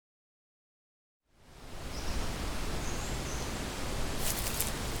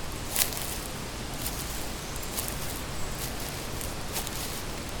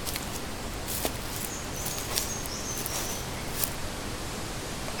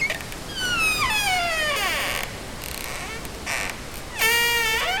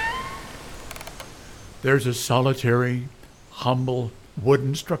There's a solitary, humble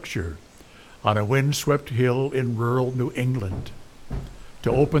wooden structure on a windswept hill in rural New England.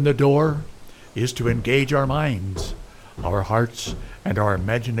 To open the door is to engage our minds, our hearts, and our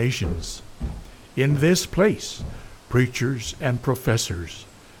imaginations. In this place, preachers and professors,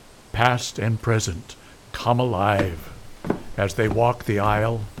 past and present, come alive as they walk the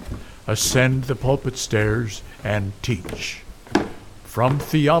aisle, ascend the pulpit stairs, and teach. From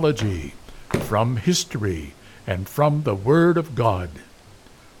theology, from history, and from the Word of God.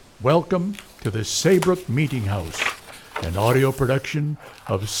 Welcome to the Saybrook Meeting House, an audio production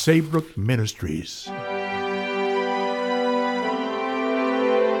of Saybrook Ministries.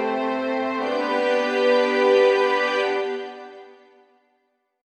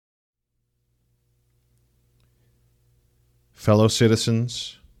 Fellow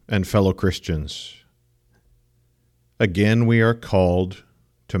citizens and fellow Christians, again we are called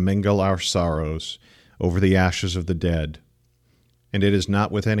to mingle our sorrows over the ashes of the dead, and it is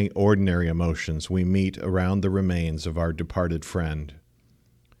not with any ordinary emotions we meet around the remains of our departed friend.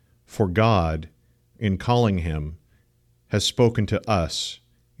 For God, in calling him, has spoken to us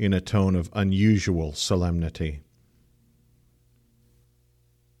in a tone of unusual solemnity.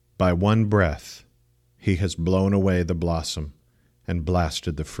 By one breath, he has blown away the blossom and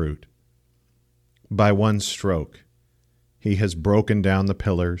blasted the fruit. By one stroke, he has broken down the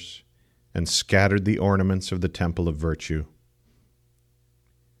pillars and scattered the ornaments of the temple of virtue.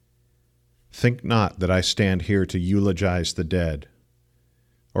 Think not that I stand here to eulogize the dead,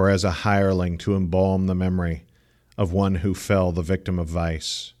 or as a hireling to embalm the memory of one who fell the victim of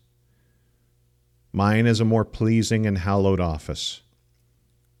vice. Mine is a more pleasing and hallowed office.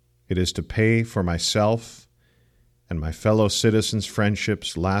 It is to pay for myself and my fellow citizens'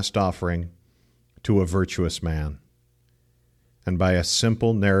 friendship's last offering to a virtuous man, and by a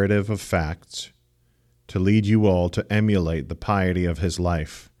simple narrative of facts, to lead you all to emulate the piety of his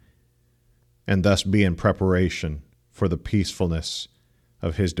life, and thus be in preparation for the peacefulness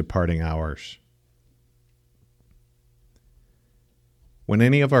of his departing hours. When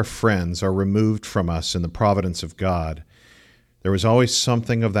any of our friends are removed from us in the providence of God, there is always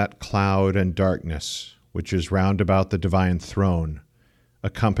something of that cloud and darkness which is round about the divine throne,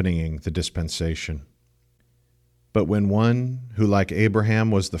 accompanying the dispensation. But when one who, like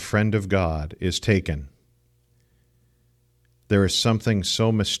Abraham, was the friend of God, is taken, there is something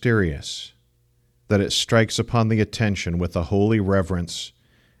so mysterious that it strikes upon the attention with a holy reverence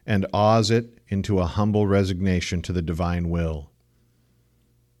and awes it into a humble resignation to the divine will.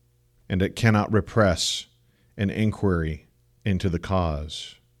 And it cannot repress an inquiry into the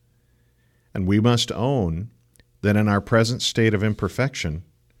cause. And we must own that in our present state of imperfection,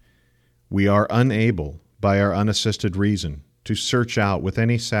 we are unable, by our unassisted reason, to search out with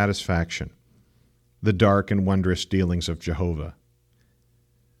any satisfaction the dark and wondrous dealings of Jehovah.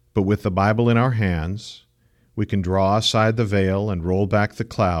 But with the Bible in our hands, we can draw aside the veil and roll back the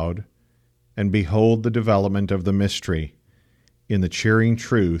cloud and behold the development of the mystery in the cheering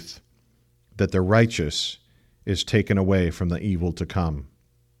truth that the righteous is taken away from the evil to come.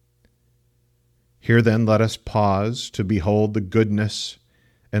 Here then let us pause to behold the goodness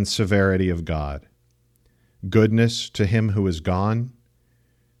and severity of God. Goodness to him who is gone,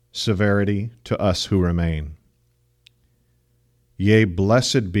 severity to us who remain. Yea,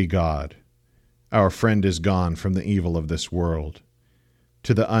 blessed be God, our friend is gone from the evil of this world,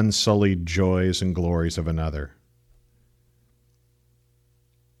 to the unsullied joys and glories of another.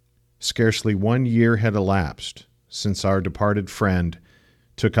 Scarcely 1 year had elapsed since our departed friend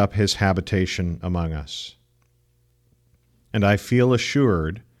took up his habitation among us. And I feel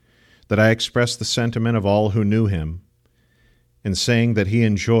assured that I express the sentiment of all who knew him in saying that he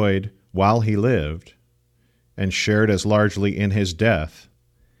enjoyed, while he lived, and shared as largely in his death,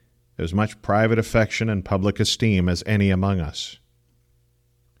 as much private affection and public esteem as any among us.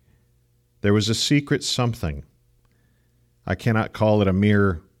 There was a secret something. I cannot call it a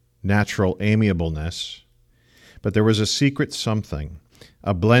mere natural amiableness, but there was a secret something,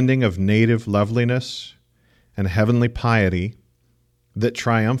 a blending of native loveliness and heavenly piety that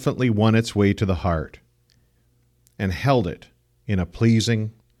triumphantly won its way to the heart and held it in a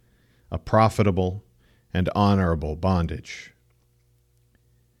pleasing, a profitable, and honorable bondage.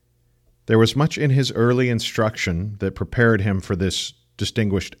 There was much in his early instruction that prepared him for this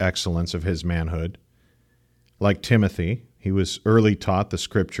distinguished excellence of his manhood. Like Timothy, he was early taught the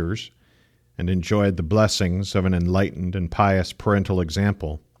Scriptures and enjoyed the blessings of an enlightened and pious parental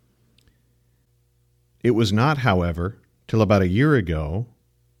example. It was not, however, till about a year ago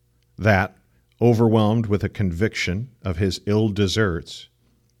that, overwhelmed with a conviction of his ill deserts,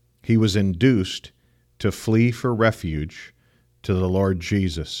 he was induced to flee for refuge to the Lord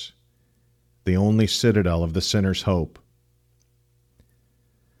Jesus, the only citadel of the sinner's hope.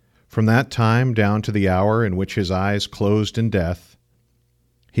 From that time down to the hour in which his eyes closed in death,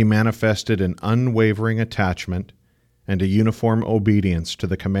 he manifested an unwavering attachment and a uniform obedience to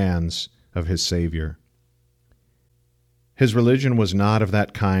the commands of his Savior. His religion was not of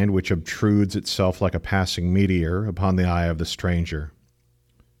that kind which obtrudes itself like a passing meteor upon the eye of the stranger,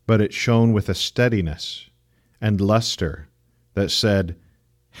 but it shone with a steadiness and luster that said,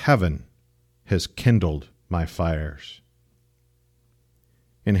 "Heaven has kindled my fires."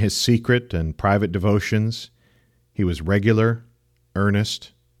 In his secret and private devotions, he was regular,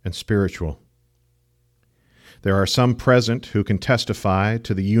 earnest, and spiritual. There are some present who can testify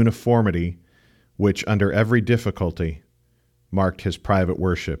to the uniformity which, under every difficulty, marked his private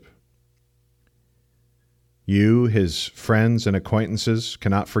worship. You, his friends and acquaintances,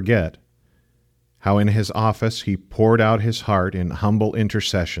 cannot forget how in his office he poured out his heart in humble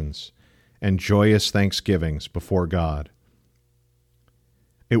intercessions and joyous thanksgivings before God.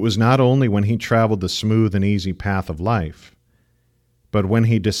 It was not only when he traveled the smooth and easy path of life, but when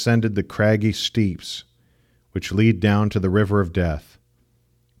he descended the craggy steeps which lead down to the river of death,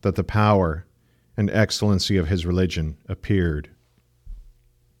 that the power and excellency of his religion appeared.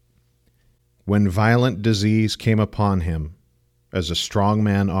 When violent disease came upon him, as a strong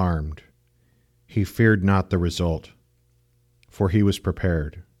man armed, he feared not the result, for he was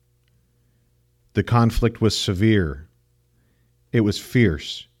prepared. The conflict was severe. It was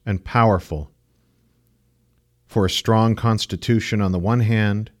fierce and powerful, for a strong constitution on the one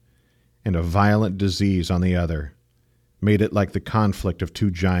hand and a violent disease on the other made it like the conflict of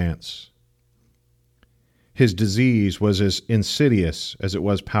two giants. His disease was as insidious as it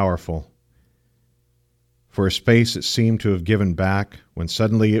was powerful. For a space it seemed to have given back, when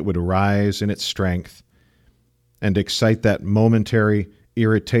suddenly it would arise in its strength and excite that momentary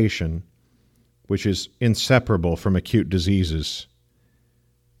irritation which is inseparable from acute diseases.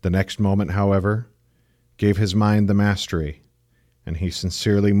 The next moment, however, gave his mind the mastery, and he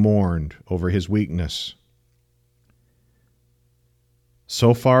sincerely mourned over his weakness.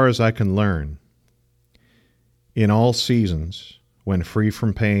 So far as I can learn, in all seasons, when free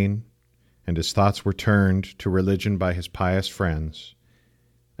from pain, and his thoughts were turned to religion by his pious friends,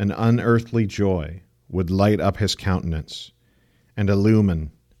 an unearthly joy would light up his countenance and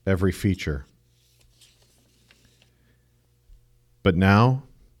illumine every feature. But now,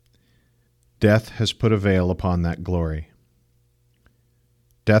 death has put a veil upon that glory.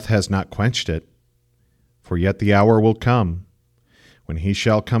 Death has not quenched it, for yet the hour will come when he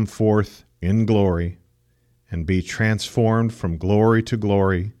shall come forth in glory and be transformed from glory to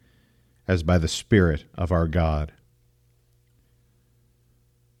glory as by the Spirit of our God.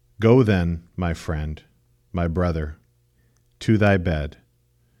 Go then, my friend, my brother, to thy bed.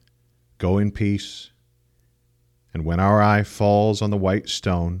 Go in peace, and when our eye falls on the white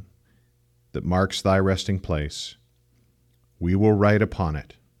stone that marks thy resting place, we will write upon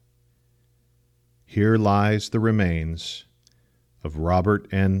it, "Here lies the remains of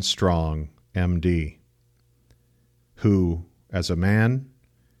Robert N. Strong, M.D., who, as a man,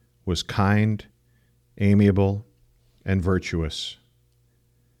 was kind, amiable, and virtuous.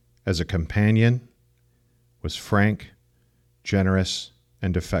 As a companion, was frank, generous,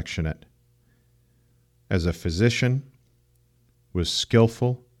 and affectionate. As a physician, was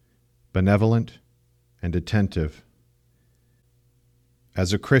skillful, benevolent, and attentive.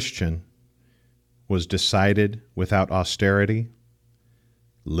 As a Christian, was decided without austerity,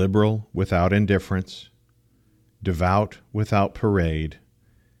 liberal without indifference, devout without parade,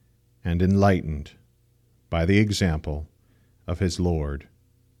 and enlightened by the example of his Lord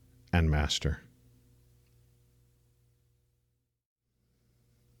and Master."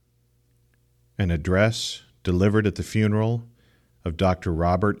 An address delivered at the funeral of Dr.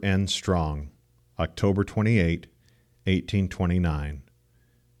 Robert N. Strong, October 28, 1829,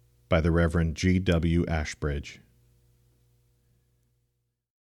 by the Reverend G.W. Ashbridge.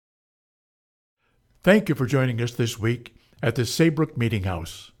 Thank you for joining us this week at the Saybrook Meeting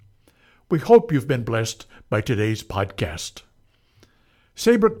House. We hope you've been blessed by today's podcast.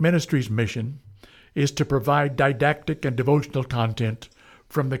 Saybrook Ministries' mission is to provide didactic and devotional content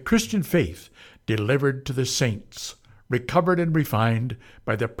from the Christian faith delivered to the saints, recovered and refined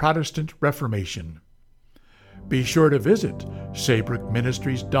by the Protestant Reformation. Be sure to visit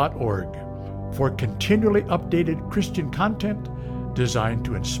saybrookministries.org for continually updated Christian content designed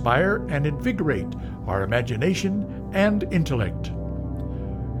to inspire and invigorate our imagination and intellect.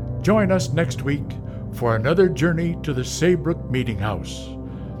 Join us next week for another journey to the Saybrook Meeting House.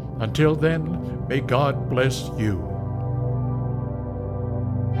 Until then, may God bless you.